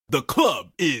The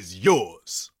club is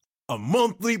yours. A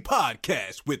monthly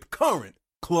podcast with current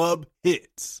club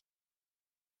hits.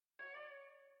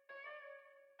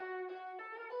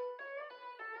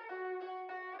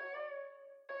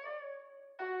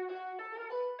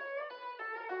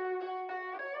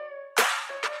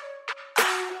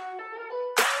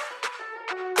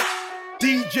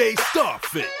 DJ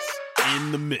Starface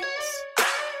in the mix.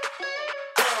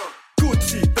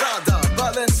 Gucci, Prada,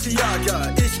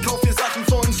 Balenciaga. Ich kauf ihr Sachen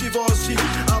von Givenchy.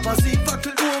 Aber sie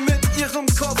wackelt nur mit ihrem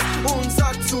Kopf und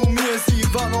sagt zu mir,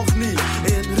 sie war noch nie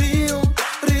in Rio,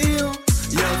 Rio.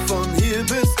 Ja, von hier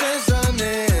bis de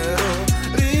Janeiro.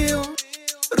 Rio,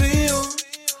 Rio,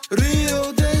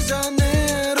 Rio de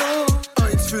Janeiro.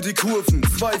 1 für die Kurven,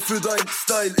 2 für dein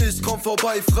Style. Ich komm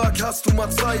vorbei, frag, hast du mal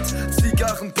Zeit?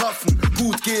 Zigarren puffen,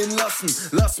 gut gehen lassen.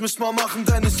 Lass mich mal machen,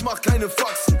 denn ich mach keine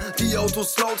Faxen. Die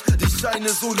Autos laut, die Scheine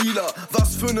so lila.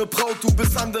 Was für ne Braut, du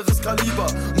bist anderes Kaliber.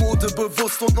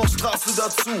 Modebewusst und noch Straße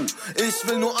dazu. Ich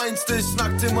will nur eins, dich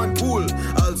nackt in mein Pool.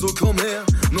 Also komm her,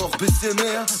 noch bisschen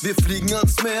mehr. Wir fliegen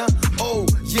ans Meer, oh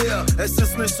yeah. Es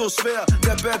ist nicht so schwer,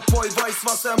 der Bad Boy weiß,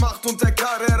 was er macht. Und der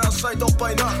Carrera scheint auch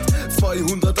bei Nacht.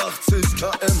 280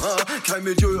 km/h, kein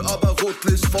Milieu, aber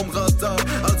Rotlicht vom Radar.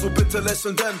 Also bitte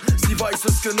lächeln, denn sie weiß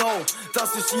es genau,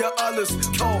 dass ich hier alles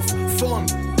kauf. Von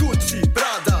Gucci,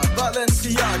 Prada,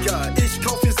 Balenciaga. Ich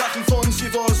kauf ihr Sachen von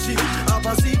Givenchy.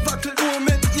 Aber sie wackelt nur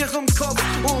mit ihrem Kopf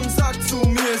und sagt zu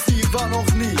mir, sie war noch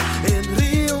nie in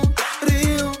Rio,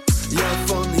 Rio. Ja,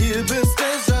 von hier bis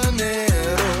de Janeiro.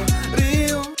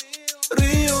 Rio,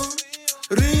 Rio,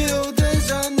 Rio de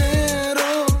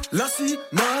Janeiro. Lass sie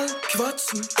mal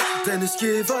quatschen, denn ich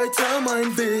geh weiter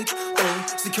meinen Weg.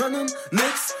 Oh, sie können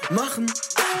nix machen,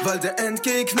 weil der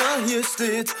Endgegner hier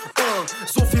steht.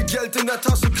 So viel Geld in der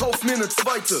Tasche, kauf mir ne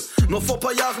zweite. Noch vor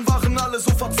paar Jahren waren alle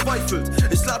so verzweifelt.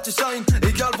 Ich lad dich ein,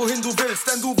 egal wohin du willst,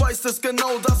 denn du weißt es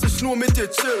genau, dass ich nur mit dir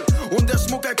chill. Und der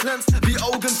Schmuck erglänzt wie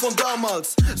Augen von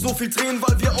damals. So viel Tränen,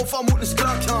 weil wir auf Armut nicht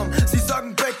klarkamen. Sie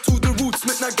sagen back to the roots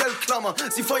mit ner Geldklammer.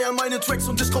 Sie feiern meine Tracks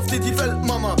und ich kauf dir die Welt,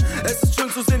 Mama. Es ist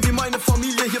schön zu sehen, wie meine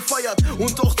Familie hier feiert.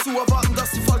 Und auch zu erwarten,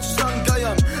 dass die falschen Stangen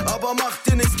geiern. Aber mach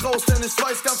dir nichts draus, denn ich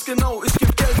weiß ganz genau, ich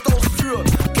geb Geld aus für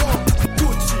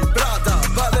Gucci, Prada,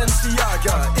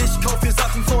 Balenciaga. Ich kauf ihr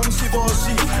Sachen von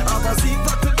Givenchy. Aber sie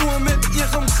wackelt nur mit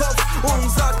ihrem Kopf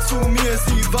und sagt zu mir,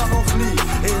 sie war noch nie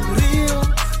in Rio,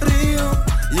 Rio.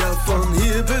 Ja, von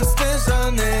hier bis de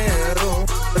Janeiro.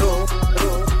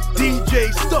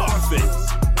 DJ Starface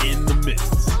in the mix.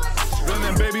 Wenn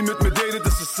ein Baby mit mir datet,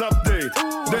 ist es Update.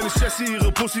 Denn ich esse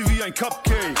ihre Pussy wie ein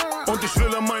Cupcake. Und ich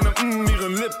will an meinem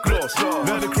ihren Lipgloss.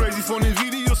 Werde crazy von den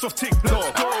Videos auf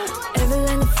TikTok. Er will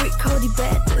eine Freak, hau die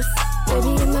Bad ist.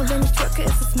 Baby, immer wenn ich drücke,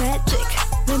 ist es Magic.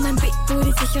 Wenn mein Big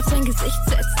Booty sich auf sein Gesicht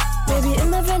setzt. Baby,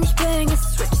 immer wenn ich bang, ist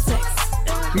es Rich Sex.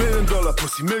 $1 Million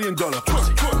Pussy, $1 Million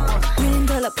Pussy. $1 Million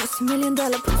Pussy, $1 Million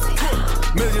Pussy.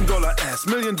 $1 Million ass, $1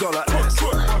 Million ass.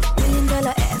 $1 Million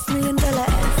ass, $1 Million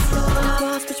ass.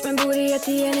 Boss, bitch, mein Booty hat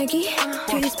die Energie.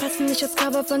 Tütis passen nicht aufs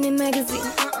Cover von dem Magazine.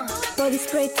 Body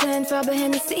Spray Tan, Farbe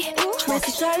Hennessy. Schmeiß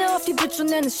die Schale auf die Bitch und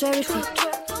nenn es Charity.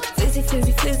 Flizzy,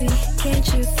 flizzy, flizzy, can't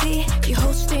you see? Die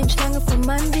Hosts stehen Schlange von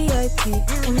meinem VIP.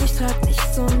 Und ich trag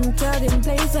nichts unter dem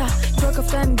Blazer. Drück auf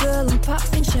deinem Girl und pack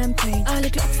den Champagne. Alle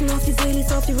klopfen auf die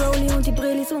Seelis, auf die Rolli und die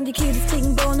Brillis. Und die Kiddies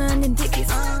kriegen Bohne an den Dickies.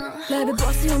 Bleibe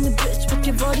bossy und ne Bitch, put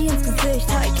your Body ins Gesicht.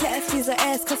 High Class, dieser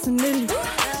Ass kostet Milli.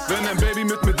 Wenn ein Baby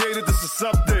mit mir datet, ist es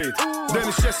Update. Denn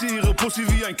ich esse ihre Pussy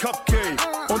wie ein Cupcake.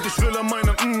 Und ich will an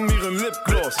meinem ihren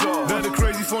Lipgloss. Werde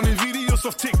crazy von den Videos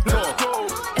auf TikTok.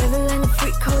 Er will eine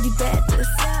Freak, hau die Bad ist.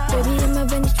 Baby, immer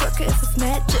wenn ich drücke, ist es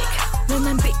Magic. Wenn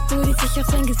mein Big Booty sich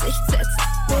auf sein Gesicht setzt.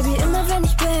 Baby, immer wenn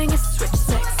ich bang, ist es Rich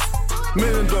Sex. $1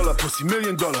 Million Pussy, $1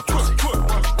 Million Pussy.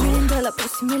 $1 Million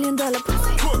Pussy, $1 Million Pussy.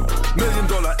 $1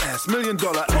 Million ass, $1 Million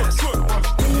ass.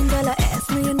 $1 Million ass,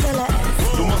 $1 Million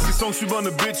ass. Du machst die Songs über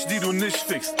ne Bitch, die du nicht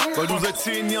fickst. Weil du seit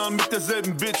 10 Jahren mit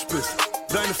derselben Bitch bist.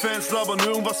 Deine Fans labern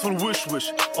irgendwas von Wish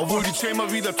Wish. Obwohl die Chain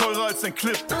mal wieder teurer als ein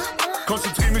Clip ist.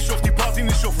 Konzentrier mich auf die Party,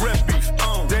 nicht auf Rap-Beef.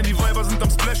 Denn die Weiber sind am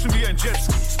Splashen wie ein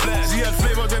Jetski. Sie hat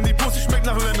Flavor, denn die Pussy schmeckt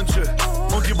nach Lemon Chill.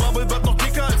 Und ihr Bubble wird noch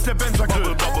dicker als der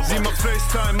Benzer-Grill. Sie macht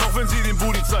FaceTime, auch wenn sie den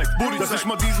Booty zeigt. Dass ich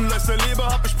mal diesen Lifestyle lebe,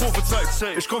 hab ich prophezeit.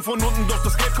 Ich komm von unten, doch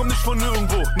das Geld kommt nicht von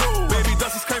nirgendwo. Baby,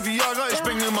 das ist kein Viagra, ich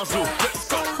bang immer so.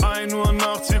 1 Uhr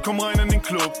nachts, wir kommen rein in den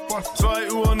Club.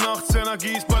 2 Uhr nachts,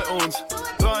 Energie ist bei uns.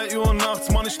 3 Uhr nachts,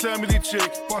 Mann, ich klär mir die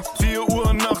Chick. 4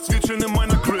 Uhr nachts, wir chillen in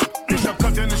meiner Crib. Ich hab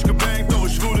Katja nicht gebankt, doch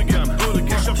ich würde gern.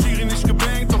 Ich hab Shiri nicht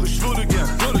gebankt, doch ich würde gern.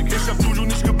 Ich hab Juju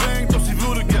nicht gebankt, doch sie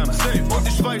würde gern. Und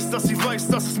ich weiß, dass sie weiß,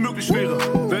 dass es möglich wäre.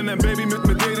 Wenn ein Baby mit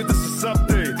mir datet, ist es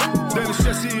Update. Denn ich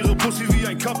esse ihre Pussy wie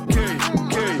ein Cupcake.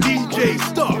 DJ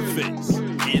Starface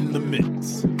in the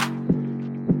mix.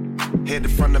 Hit it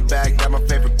from the back, got my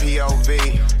favorite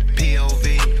POV.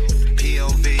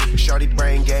 POV. Shorty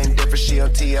brain game different, she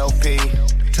on TOP.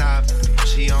 Top,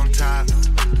 she on top.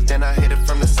 Then I hit it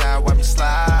from the side, while we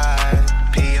slide.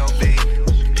 POV.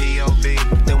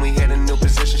 Then we hit a new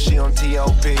position, she on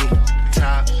TOP.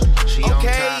 Top, she on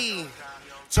top.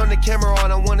 Turn the camera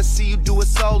on, I wanna see you do it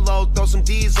solo. Throw some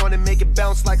D's on it, make it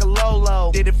bounce like a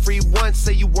Lolo. Did it free once,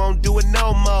 say you won't do it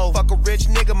no more. Fuck a rich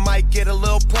nigga, might get a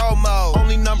little promo.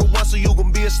 Only number one, so you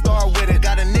gon' be a star with it.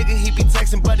 Got a nigga, he be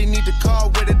texting, but he need to call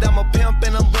with it. I'm a pimp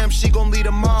and I'm limp, she gon' lead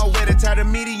them all with it. Tired of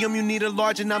medium, you need a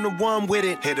large and I'm the one with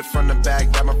it. Hit it from the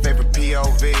back, got my favorite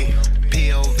POV.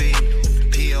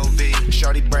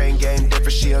 Shorty brain game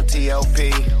different, she on TOP.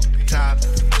 Top,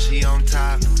 she on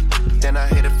top. Then I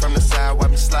hit it from the side, while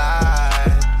we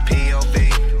slide. POV.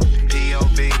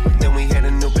 Then we hit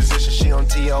a new position, she on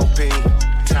TOP.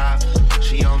 Top,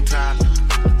 she on top.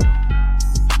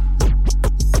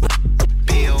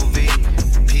 POV.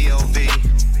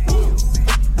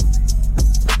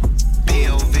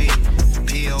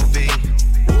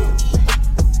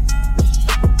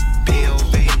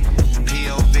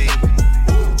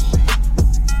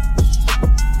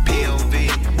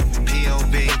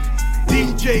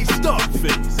 DJ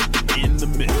Starface in the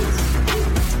mix.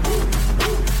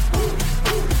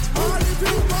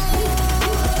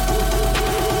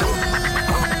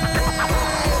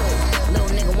 Little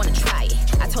nigga wanna try it.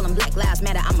 I told him Black Lives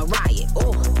Matter, I'm a riot.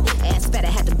 Oh, ass better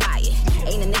had to buy it.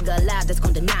 Ain't a nigga alive that's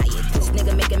gonna deny it. This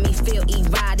nigga making me feel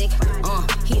erotic.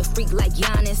 He a freak like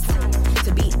Giannis.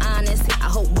 To be honest, I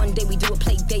hope one day we do a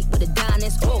play date with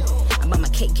Adonis. Oh, I'm on my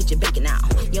cake, get your bacon out.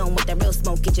 You don't want that real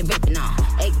smoke, get your vaping on.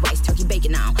 Egg whites, turkey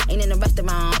bacon on. Ain't in a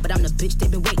restaurant, but I'm the bitch they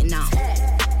been waiting on.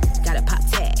 Gotta pop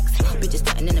tags. Bitches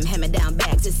stunting in them hammer-down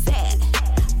bags, it's sad.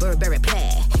 Burberry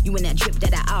plaid, you in that drip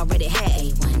that I already had.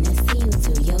 They wanna see you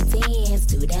do your dance.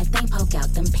 Do that thing, poke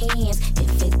out them pants.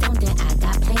 If it don't, then I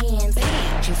got plans.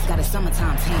 Bam, just got a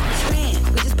summertime tan. Slam,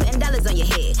 we just putting dollars on your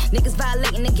head. Niggas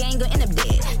violating the gang, gon' end up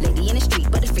dead. Lady in the street,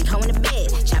 but a freak hoe in the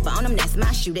bed. Chopper on them, that's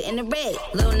my shooter in the red.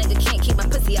 Little nigga can't keep my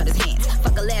pussy out his hands.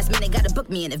 Fuck a last minute, gotta book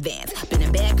me in advance. Been a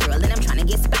bad girl and I'm tryna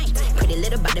get spanked. Pretty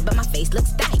little body, but my face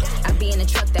looks stank. I be in a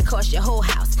truck that cost your whole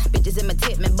house. Bitches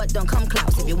imitate me, but don't come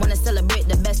close. If you wanna celebrate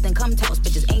the best, then come toast.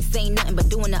 Bitches ain't saying nothing but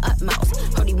doing the utmost.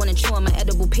 Heard he wanna chew on my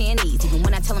edible panties. Even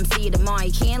when I tell him see you tomorrow,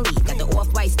 he can't leave. Got the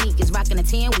off-white sneakers, rocking a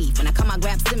tan weave. When I come, I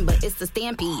grab Simba, it's a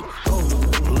stampede. Oh,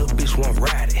 little bitch won't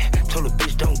ride it. Told the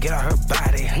bitch don't get out her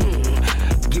body.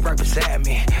 Get right beside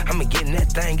me. I'ma get in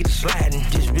that thing, get it sliding.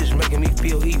 This bitch making me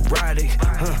feel erotic.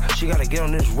 She gotta get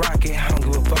on this rocket. I don't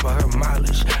give a fuck about her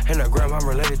mileage. And her grandma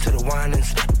related to the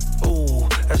whinings. Ooh,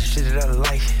 that's the shit that I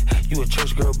like. You a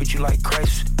church girl, bitch, you like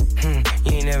Christ. You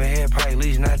ain't never had probably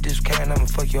least not this kind. I'ma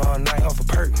fuck you all night off a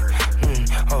perk.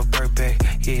 Off a perk back.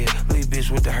 Yeah, leave bitch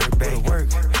with the hurt back.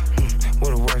 Work.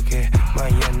 Where the work at? My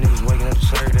young niggas waking up to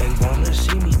serve. They wanna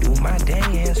see me do my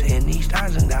dance in these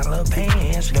 $1,000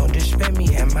 pants. Don't disrespect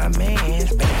me and my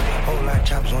mans. Bang, whole lot of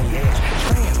choppers on your ass.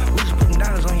 Scram, we just putting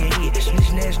dollars on your head.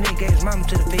 Snitching ass nigga ass mama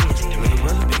to the feds. Little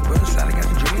brother, big brother, side I got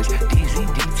the dreads.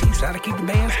 DZDT, side I keep the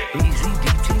bands.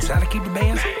 EZDT, side I keep the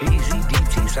bands.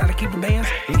 EZDT, side I keep the bands.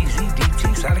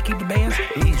 EZDT, side I keep the bands.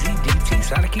 EZDT,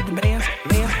 side I keep the bands.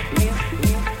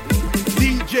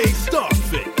 DJ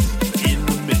Starface in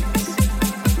the mix.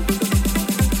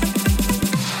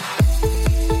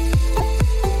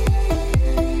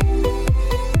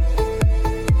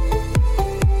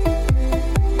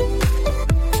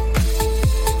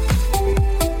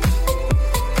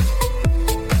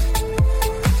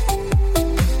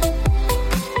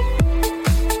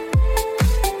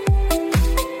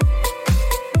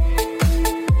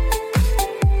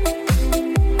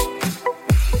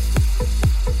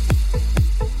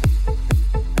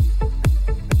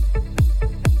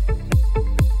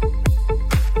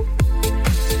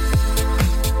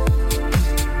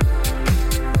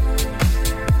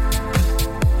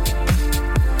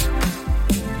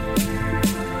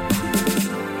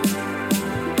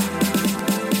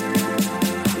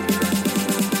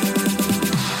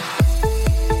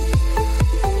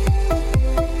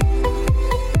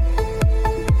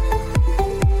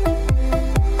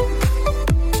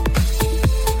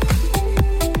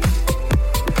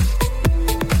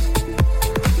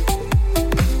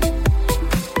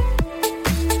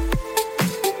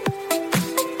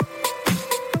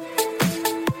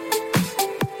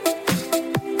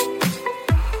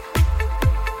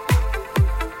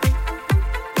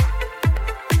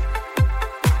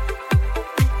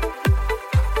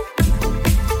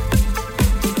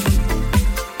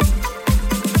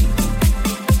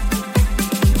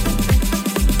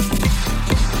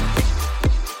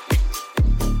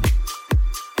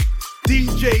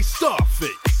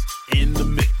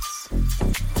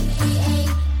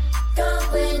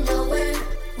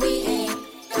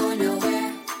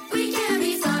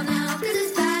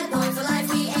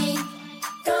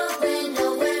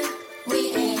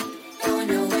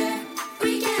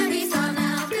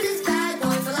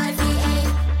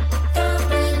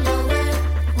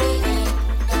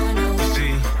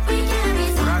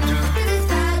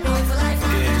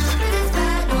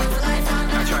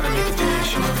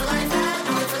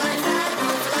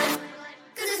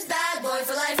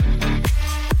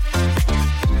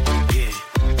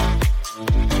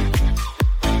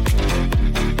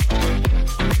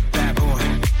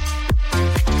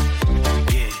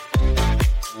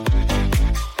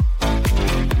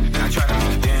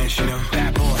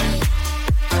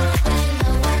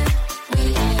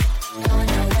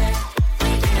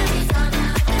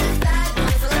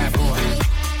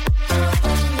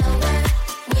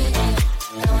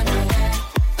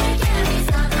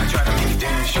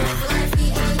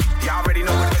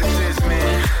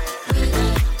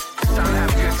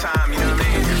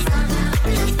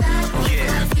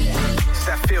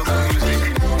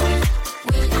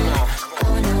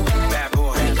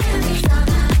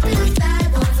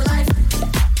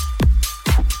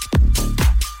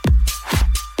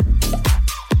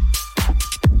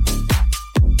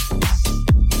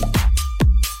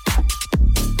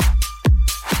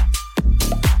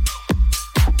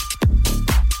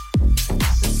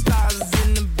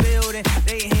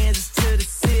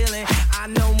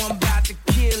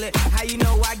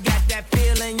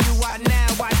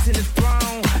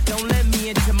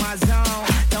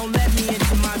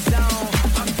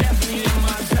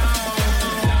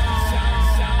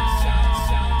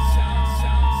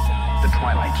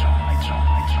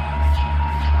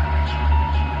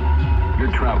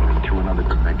 You're traveling through another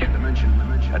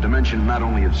dimension. A dimension not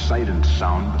only of sight and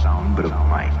sound, but of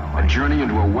mind. A journey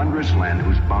into a wondrous land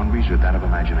whose boundaries are that of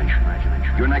imagination.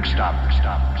 Your next stop,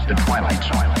 the Twilight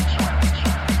Zone.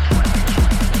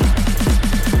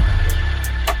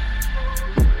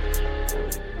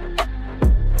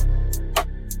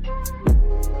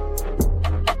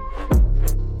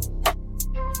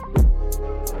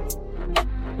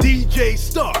 DJ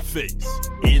Starface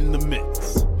in the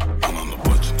mix. I'm on the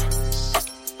button.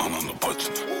 I'm on the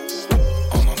button.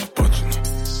 I'm on the button.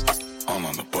 I'm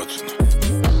on the button.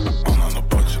 I'm on the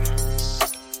button.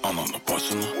 I'm on the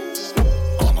button.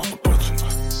 I'm on the button.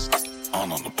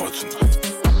 I'm on the button.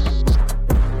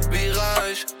 Wie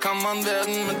reich kann man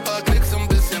werden mit paar Klicks und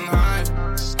bisschen Hype?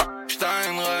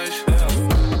 Steinreich.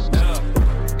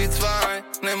 Die zwei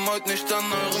nehmen heute nicht an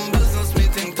eurem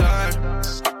Business-Meeting teil.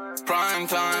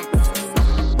 Primetime.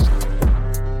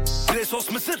 Drehs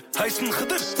aus Misr, heißen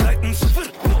Khidr, Seiten Ziffer.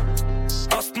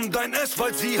 Basten dein S,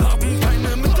 weil sie haben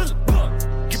keine Mittel.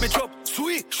 Gib mir Job,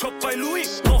 Sui, Shop bei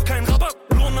Louis, brauch kein Rabatt.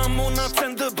 Lohn am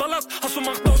Monatsende ballert, hast du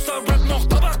Macht außer Rap noch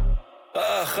Tabak?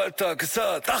 Ach, Alter,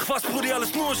 gesagt. Ach was, Brudi,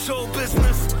 alles nur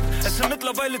Showbusiness. Es sind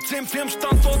mittlerweile 10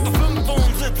 Firmenstandorte, 5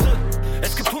 Wohnsitze.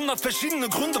 Es gibt 100 verschiedene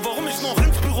Gründe, warum ich noch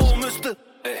ins Büro müsste.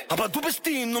 Aber du bist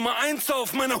die Nummer 1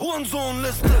 auf meiner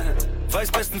Hurensohnliste.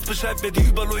 Weiß bestens Bescheid, wer die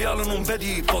Überloyalen und wer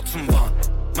die Botzen waren.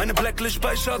 Meine Blacklist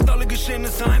speichert alle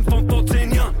Geschehnisse ein von vor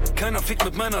 10 Jahren. Keiner fickt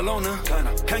mit meiner Laune,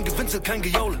 kein Gewinzel, kein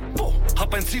Gejaule.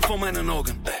 Hab ein Ziel vor meinen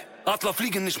Augen, Adler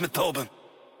fliegen nicht mit Tauben.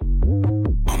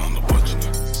 I'm on the button,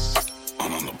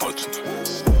 I'm on the button,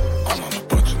 I'm on the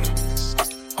button,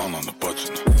 I'm on the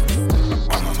button,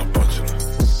 I'm on the button,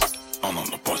 I'm on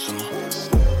the button,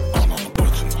 I'm on the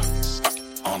button,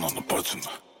 I'm on the button.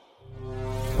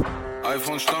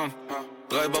 iPhone Stamm,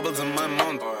 3 Bubbles in meinem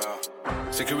Mund.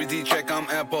 Security Check am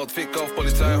Airport, Fick auf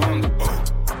Polizeihund.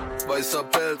 Weißer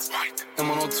Pelz,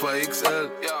 immer nur 2XL.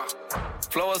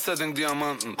 Flower Setting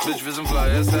Diamanten, Bitch, wir sind fly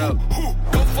as hell.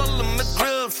 Kopfwalle mit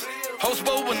Grills,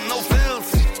 Hausbauen auf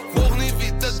Hills. Brauch nie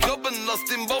wieder jobben, lass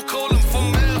den Bauch kraulen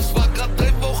vom Milfs. War grad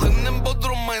 3 Wochen im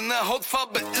Bodrum, meine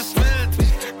Hautfarbe ist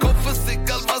wild. Kopf ist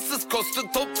egal, was es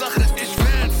kostet, Hauptsache ich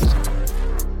will's.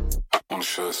 Und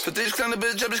Schuss. Für dich, kleine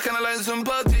Bitch, hab ich keinerlei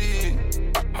Sympathie.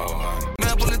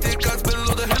 Mehr Politik als Bill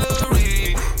oder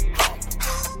Hillary.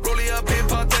 Rolli AP,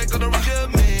 Patek oder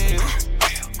Regime.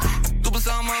 Du bist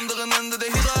am anderen Ende der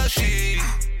Hierarchie.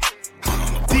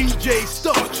 DJ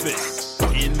Starface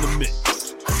in the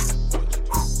mix.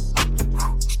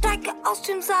 Steige aus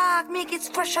dem Sarg, mir geht's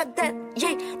fresher denn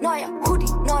je. Neuer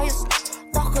Hoodie, neues,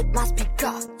 doch it must be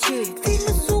God, yeah.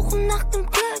 Viele suchen nach dem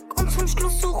Glück und zum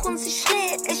Schluss suchen sie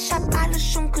Schnee. Ich hab alles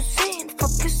schon gesehen,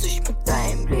 verpiss dich mit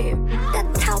deinem Leben.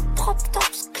 Der Tau tropft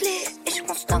aufs Klee, ich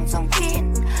muss langsam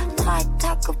gehen. 3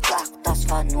 Tage wach, das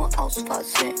war nur aus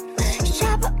Versehen. Ich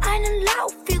habe einen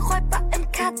Lauf wie Räuber im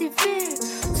KTW.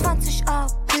 20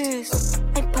 APs,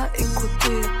 ein paar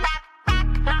EQD.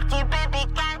 Mach die Baby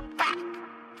gang back.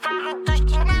 Fahre durch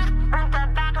die Nacht und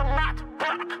da war matt.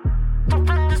 Du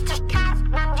findest dich krass,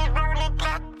 wenn die Rolli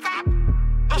glitzert.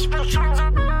 Ich bin schon so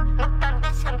mit ein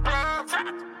bisschen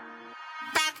Blizzard.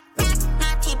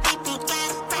 Mach die Baby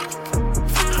gang back.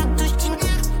 Fahre durch die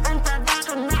Nacht und da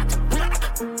war matt.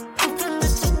 Du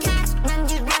findest dich krass, wenn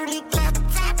die Rolli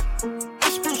glitzert.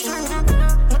 Ich bin schon so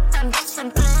mit ein bisschen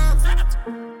Blizzard.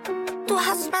 Du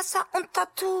hast Messer und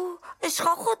Tattoo, ich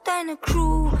rauche deine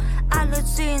Crew. Alle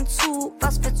sehen zu,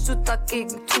 was willst du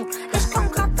dagegen tun? Ich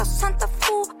komm grad aus Santa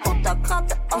Fu oder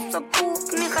gerade aus der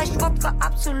Booth. Mir reicht Wodka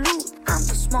absolut, I'm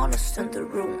the smallest in the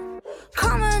room.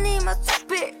 Komme niemals zu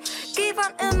spät, geh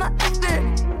wann immer ich will.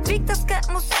 Wieg das Geld,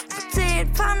 muss ich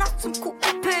bezahlen, fahr noch zum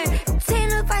QEP.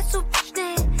 Zähne weiß so wie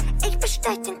Schnee, ich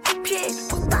bestell den Coupier.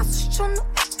 Doch das ist schon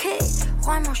okay,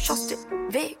 räum aus aus dem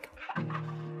Weg.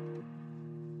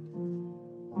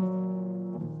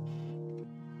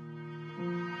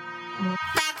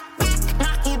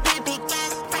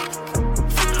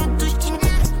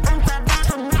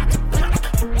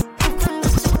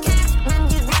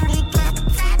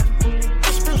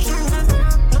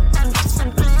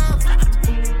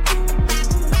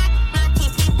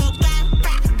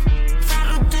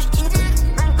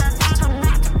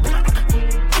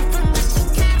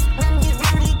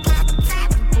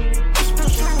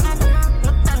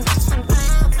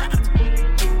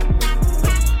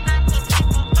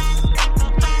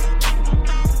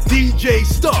 DJ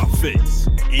Starface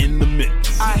in the mix.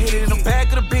 I hit it in the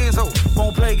back of the Benzo.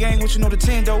 Won't play game with you know the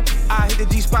Tendo. I hit the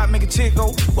G-spot, make a chick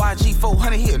go. YG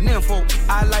 400 here, nympho.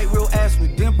 I like real ass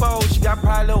with dimpo. She got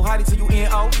pride, little hottie till you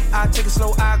N.O. I take it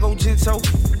slow, I go gentle.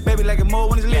 Baby like it more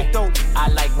when it's lit though. I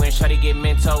like when shorty get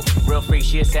mental. Real freak,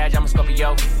 she a Sag, I'm a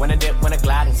Scorpio. When I dip, when I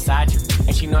glide inside you.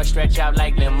 And she know I stretch out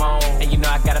like limo. And you know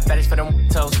I got a fetish for them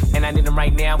toes. And I need them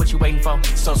right now, what you waiting for?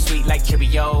 So sweet like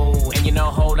Cheerio. And you know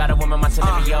a whole lot of women, my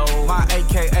scenario. My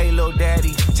AKA Lil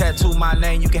Daddy. Tattoo my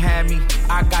name, you can have me.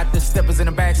 I got the steppers in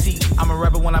the backseat. I'm a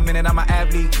rebel when I'm in it, I'm an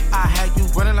athlete. I had you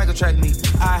running like a track meet.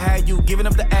 I had you giving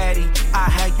up the addy. I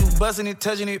had you buzzing it,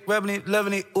 touching it, rubbing it,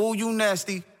 loving it. Ooh, you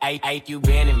nasty. Hey, you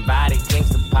been invited,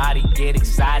 gangsta party, get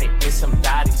excited. It's some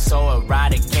body, so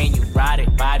erotic. Can you ride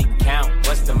it? Body count,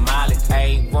 what's the mileage?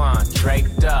 A1,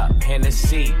 draped up,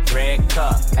 Hennessy, red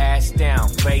cup, ass down,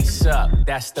 face up.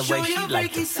 That's the way she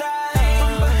like it.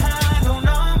 From behind on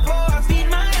all fours, feed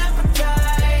my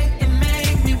appetite and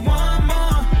make me want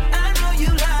more. I know you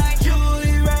like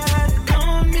Julie ride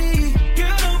on me.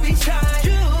 Girl, don't be shy.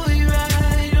 Julie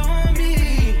ride on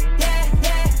me. Yeah.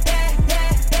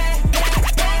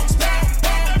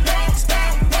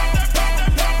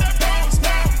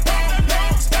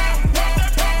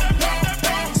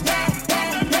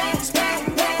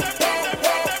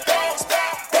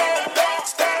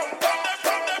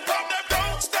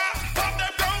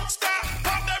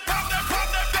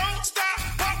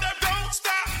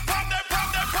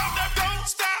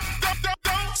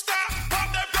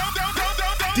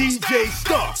 DJ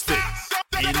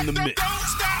Starface in the mix.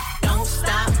 Don't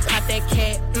stop, pop that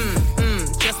cat,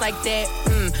 just like that,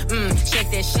 shake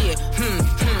that shit,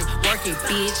 work it,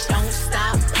 bitch. Don't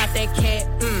stop, pop that cat,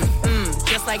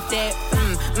 just like that,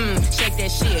 shake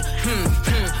that shit,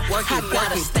 work it. I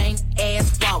got a stank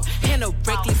ass walk and a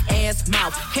reckless ass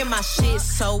mouth, and my shit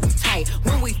so tight.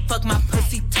 When we fuck, my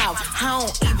pussy talk. I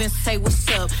don't even say what's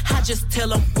up, I just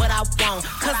tell him what I want.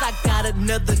 Cause I got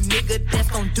another nigga that's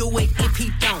gon' do it if he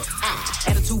don't.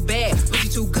 Attitude bad, pussy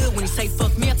too good. When he say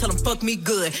fuck me, I tell him fuck me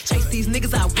good. Chase these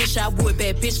niggas, I wish I would.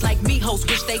 Bad bitch like me, hoes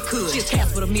wish they could. She a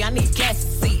task with me, I need gas to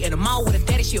see. And I'm all with a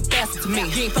daddy, she a bastard to me.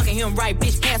 You ain't fucking him right,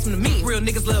 bitch, pass him to me. Real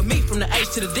niggas love me from the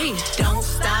H to the D. Don't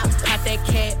stop, pop that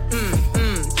cat,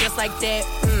 just like that,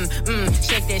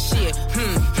 shake that shit,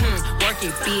 work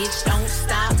it, bitch. Don't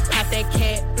stop, pop that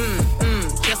cat,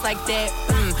 just like that,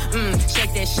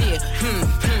 shake that shit,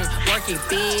 work it,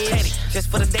 bitch. Just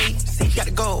for the day, see you got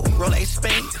to go, roll a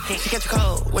spade. She catch a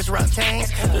cold, what's your rock chains?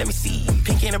 Let me see,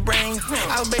 pink in the brain.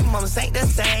 Our baby mamas ain't the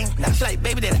same. Now she like,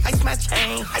 baby, that ice my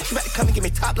chain. You better come and get me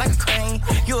top like a crane.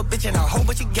 You a bitch and a whole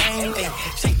bunch of game.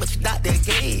 Shake what you doctor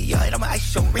gave, yo. And I'ma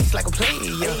ice your wrist like a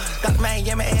player. Dr.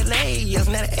 Miami, LA,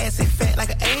 now the ass is fat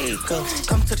like an acre.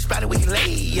 Come to the spot where you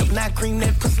lay up. Now cream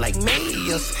that pussy like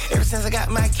mayors. Ever since I got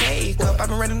my cake up, I've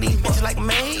been running these bitches like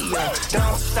mayor.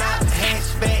 Don't stop,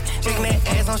 hatchback, shaking that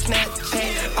ass on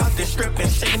Snapchat. Off the strip and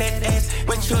shaking that ass.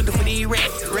 What you do for these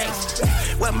rats?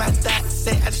 What my thoughts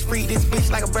said, I just free this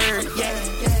bitch like a bird, yeah.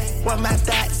 What my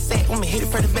thoughts said, when me hit it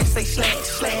for the back, say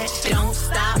slash. Don't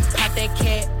stop, pop that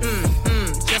cat,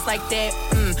 just like that,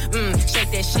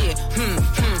 shake that shit,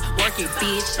 work it,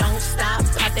 bitch. Don't stop,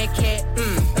 pop that cat,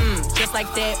 just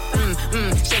like that,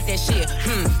 shake that shit,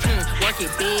 work it,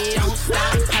 bitch. Don't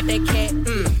stop, pop that cat,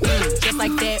 just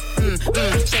like that,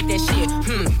 shake that shit,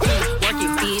 work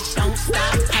it, bitch. Don't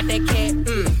stop, pop that cat,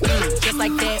 just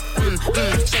like that,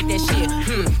 shake that shit,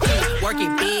 work it,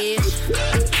 bitch.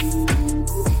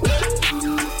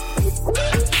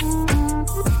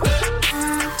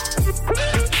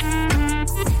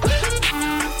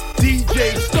 DJ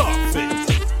Starface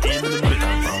in the mix.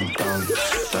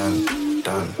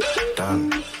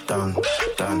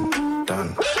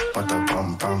 Done. Bada bum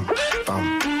bum bum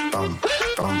bum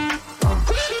bum.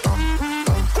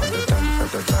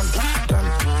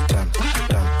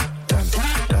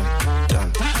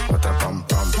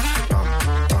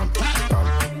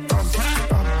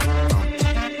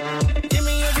 Give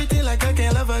me everything like I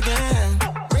can't love again.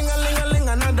 Ring a ling a ling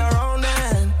another round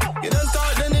then. You don't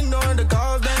start then ignore the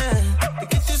calls then. To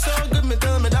get you so good, me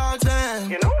tell me dogs then.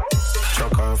 You know.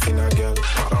 Chuck off in a girl,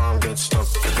 my arm gets stuck.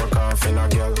 Fuck off in a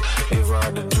girl, give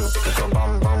her the juke. You go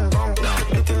bam bam bam,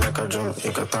 hit it like a drum.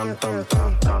 You go tam tam tam.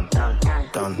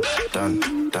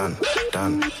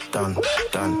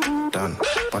 Done.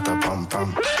 Bada bum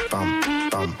bum bum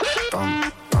bum bum bum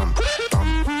bum.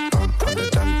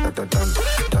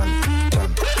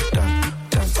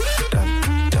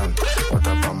 Done.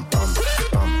 Bada bum bum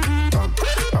bum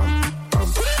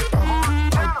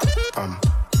bum.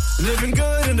 Living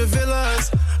good in the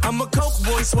villas. I'm a coke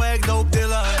boy, swag dope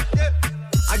dealer.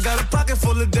 I got a pocket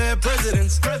full of dead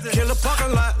presidents. Kill a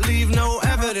parking lot, leave no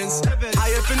evidence.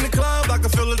 High up in the club, I can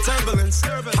feel the turbulence.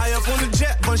 High up on the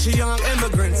jet, bunch of young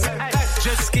immigrants.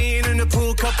 Just skiing in the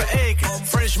pool, couple acres.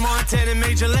 French Montana,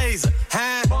 Major Lazer.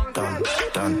 Huh? Done,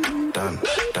 done, done,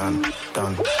 done,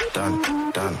 done,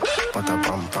 done, done. What a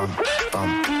bum, bum,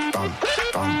 bum, bum, bum,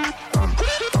 bum, bum,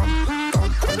 bum.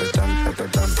 What a done, what a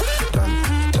done, done,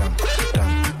 done, done,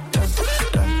 done,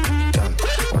 done, done.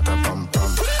 What a bum,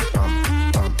 bum, bum, bum,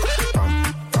 bum, bum,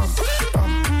 bum,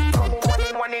 bum.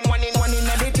 One in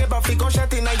the table, fico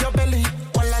shot in your belly.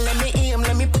 Walla, let me aim,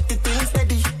 let me put it in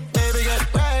steady. Baby,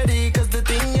 get ready, cause the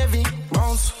thing heavy.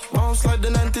 Bounce, bounce like the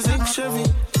 96 Chevy.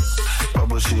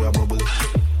 Bubble, she a bubble.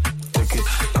 Take it,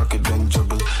 cock it, then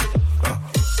juggle.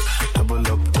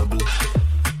 Double up, double.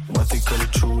 Body come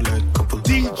true like couple.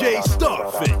 DJ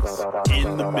Starface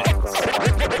in the mix.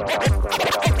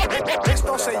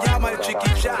 Esto se llama el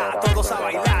chiquichá. Todos a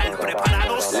bailar,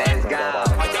 preparados. Let's go. A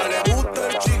ella le gusta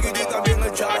el chiquití, también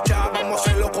el cha-cha. Vamos a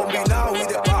hacerlo combinado y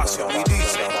despacio. Y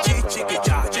dice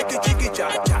chi-chiquichá,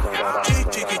 chiqui-chiqui-cha-cha.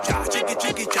 Chi-chiquichá,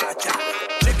 chiqui-chiqui-cha-cha.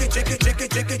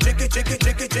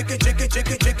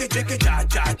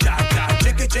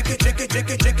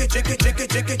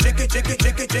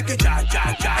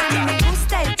 Me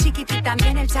gusta el chiquití,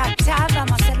 también el cha-cha.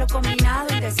 Vamos a hacerlo combinado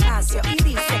y despacio. Y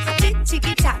dice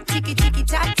chi-chiqui-cha,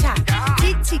 chiqui-chiqui-cha-cha.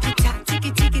 Chi-chiqui-cha,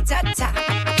 chiqui-chiqui-cha-cha.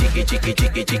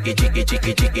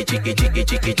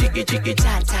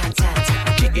 Chiqui-chiqui-chiqui-chiqui-chiqui-chiqui-chiqui-chiqui-chiqui-cha-cha-cha-cha.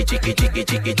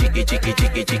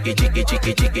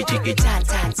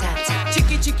 Chiqui-chiqui-chiqui-chiqui-chiqui-chiqui-chiqui-chiqui-chiqui-chiqui-cha-cha-cha-cha.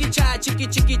 Chiqui-chiqui-cha,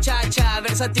 chiqui-chiqui-cha-cha.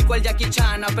 Versático el Jackie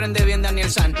Chan, aprende bien Daniel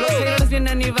San. Los haters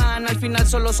vienen y van, al final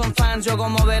solo son fans. Yo hago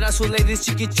mover a sus ladies,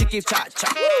 chiqui-chiqui-cha-cha.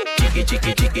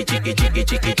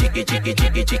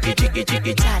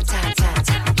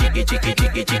 Chiqui-chiqui-chiqui-chiqui-chiqui-chiqui-chiqui-chiqui-chiqui-cha-cha-cha-cha.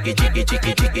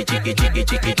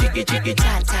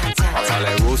 Chiqui-chiqui-chiqui-chiqui-chiqui-chiqui-chiqui-chiqui-chiqui-chiqui-chiqui-cha-cha-cha. A ella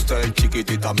le gusta el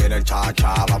chiquití, también el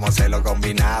cha-cha. Vamos a hacerlo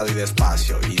combinado y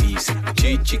despacio. Y dice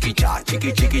chi-chiqui-cha,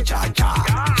 chiqui-chiqui-cha-cha.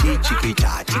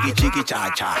 Chi-chiqui-cha,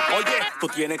 chiqui-chiqui-cha-cha. Oye, tú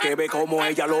tienes que ver cómo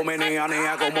ella lo menea,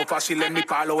 nea. Como fácil en mi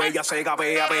palo, ella se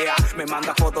gabea, vea. Me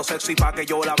manda fotos sexy pa' que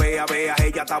yo la vea, vea.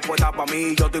 Ella está puesta pa'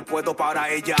 mí, yo estoy puesto para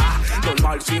ella.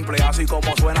 Normal, simple, así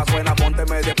como suena, suena.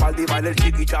 Pónteme de espalda y baile el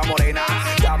chiquicha morena.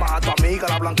 Llama a tu amiga,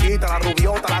 la blanquita, la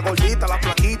rubiota, la gordita, la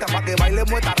flaquita, pa' que baile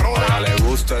muestra rola. A ella le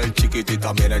gusta el chiquití,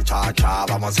 también el cha-cha.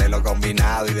 Vamos a hacerlo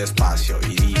combinado y despacio.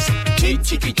 Y dice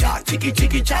chi-chiqui-cha,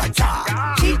 chiqui-chiqui-cha-cha.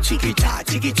 Chi-chiqui-cha,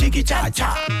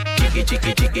 chiqui-chiqui-cha-cha.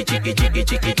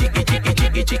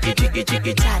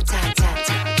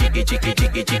 Chiqui-chiqui-chiqui-chiqui-chiqui-chiqui-chiqui-chiqui-chiqui-chiqui-cha-cha-cha-cha.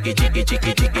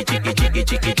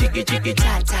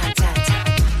 Chiqui-chiqui-chiqui-chiqui-chiqui-chiqui-chiqui-chiqui-chiqui-chiqui-chiqui-cha-cha-cha-cha.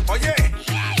 Oye,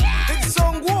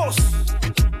 Dixon Woz.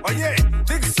 Oye,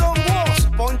 Dixon Woz.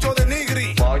 Poncho de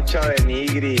Nigri. Poncho de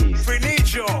Nigris.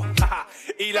 Finicho.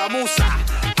 Y la musa.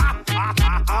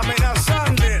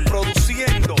 Amenazando.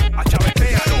 Produciendo. A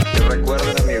chavetealo. Y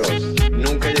recuerden, amigos,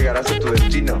 nunca llegarás a tu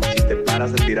destino si te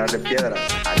paras de tirarle piedras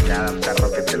a cada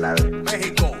perro que te ladre.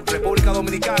 México, República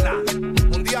Dominicana.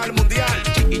 Mundial, mundial.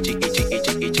 Chiqui, chiqui, chiqui,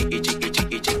 chiqui, chiqui, chiqui,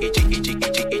 chiqui, chiqui, chiqui,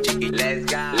 chiqui, chiqui, chiqui. Let's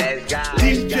go, let's go.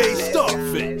 DJ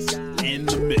Starface in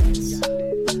the mix.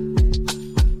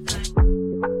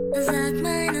 Sag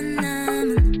meinen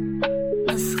Namen,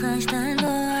 es reicht ein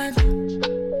Wort.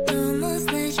 Du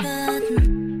musst nicht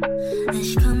warten,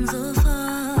 ich komm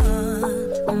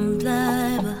sofort und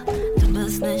bleibe. Du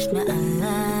bist nicht mehr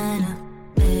alleine,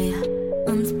 wir,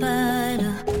 uns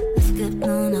beide. Es gibt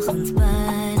nur noch uns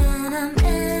beide. Denn am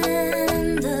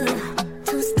Ende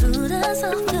tust du das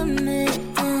auch für mich.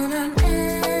 Denn am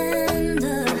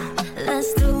Ende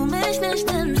lässt du mich nicht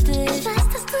im Stich. Ich weiß,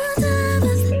 dass du da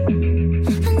bist.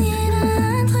 Wenn jeder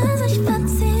andere sich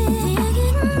verzieht, wir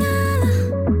gegen alle.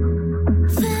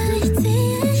 Für dich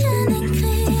zieh ich in den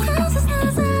Krieg. Du brauchst es nur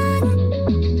sagen.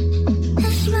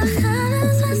 Ich mach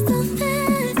alles, was du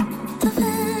willst. Du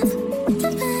willst, du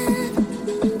willst,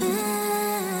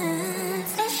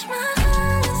 willst. Ich mach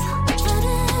alles für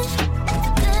dich,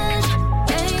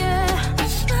 yeah, yeah.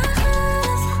 Ich mach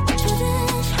alles für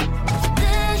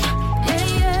dich, yeah,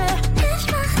 yeah. Ich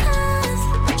mach alles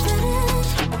für dich,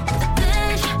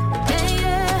 yeah,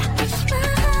 yeah. Ich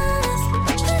mach alles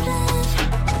für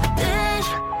dich,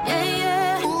 yeah,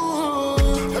 yeah.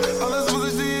 Alles, was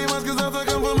ich dir jemals gesagt habe,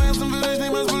 kam vom Herzen, will ich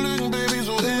niemals belügen, Baby,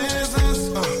 so ist es.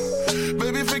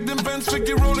 Baby, fick den Benz, fick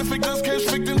die Rolle, fick das Cash,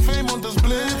 fick den Fame und das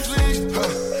Blitzlicht.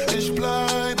 Ich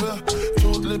bleibe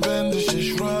todlebendig,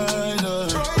 ich ride.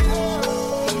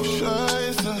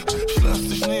 Scheiße, ich lass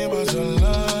dich niemals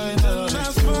alleine.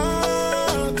 Das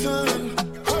Warten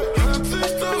hat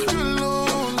sich doch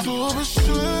gelohnt. Du bist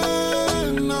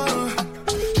schöner,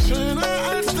 schöner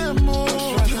als der Mond.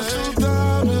 Ich weiß, dass du da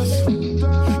bist,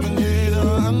 wenn jeder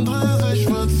andere sich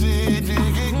verzieht, wir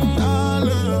gegen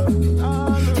alle.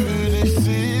 Für dich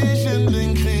zieh ich in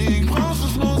den Krieg, brauchst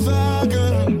es nur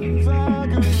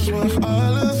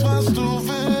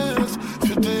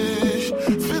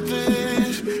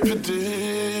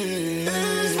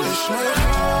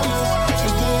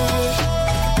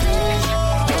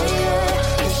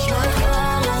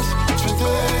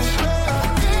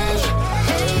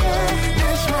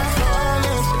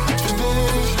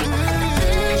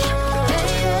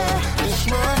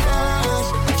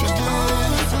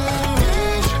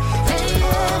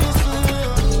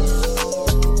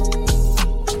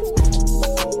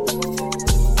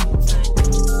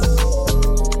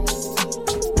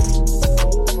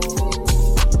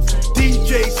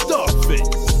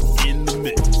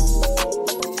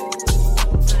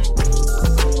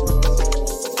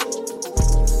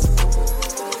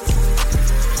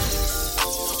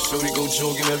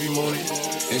every morning.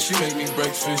 And she make me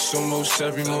breakfast almost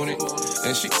every morning.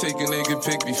 And she take a nigga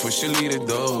pic before she leave the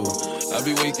door. I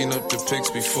be waking up the pics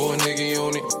before a nigga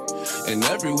on it. And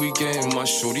every weekend my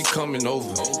shorty coming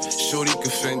over. Shorty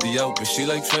can Fendi out, but she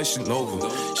like Fashion Nova.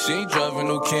 She ain't driving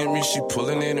no Camry, she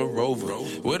pulling in a Rover.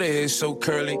 With her hair so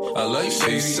curly, I like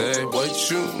she said,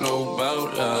 what you know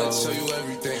about love? I tell you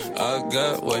everything. I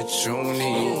got what you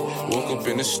need. Woke up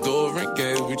in the store and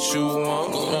get what you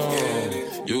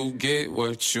want. You get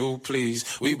what you please.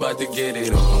 We bout to get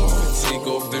it on. Take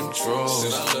off them drawers.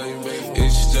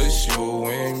 It's just you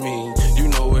and me. You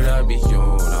know what I be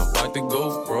on. I'm about to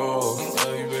go raw.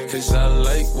 Cause I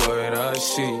like what I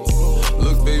see.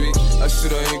 Look, baby, I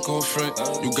said I ain't gon' front.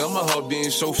 You got my heart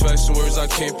beating so fast, some words I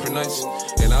can't pronounce.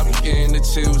 And I be getting the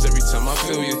chills every time I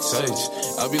feel your touch.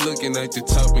 I be looking at the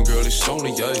top and girl, it's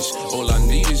only us. All I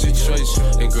need is a choice.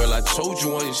 And girl, I told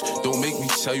you once, don't make me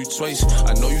tell you twice.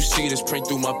 I know you see this print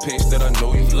through my pants that I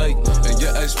know you like. And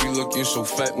your ass be looking so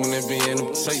fat when it be in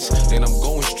them tights. And I'm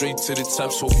going straight to the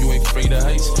top, so hope you ain't afraid of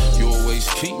heights. You always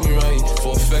keep me right,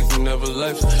 for a fact you never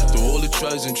left. Through all the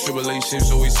trials and tribulations,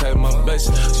 always had my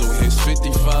best. So here's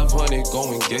 5,500,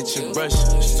 go and get your brush.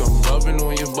 Start rubbing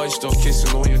on your butt, start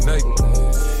kissing on your neck.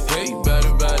 Hate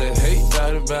better, hate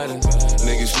better.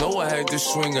 Niggas know I had to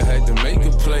swing, I had to make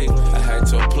a play. I had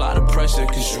to apply the pressure,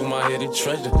 cause you my hidden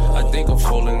treasure. I think I'm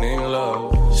falling in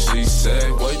love. She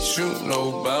said, what you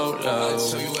know about love?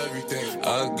 I tell you everything.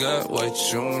 I got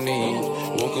what you need.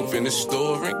 Woke up in the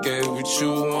store and get what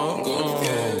you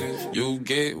want. You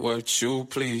get what you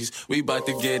please. We bout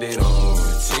to get it on.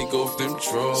 Take off them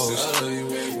drawers.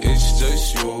 It's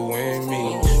just you and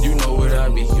me. You know what I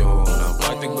be on. I'm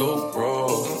about to go raw.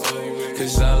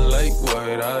 Cause I like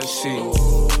what I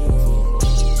see.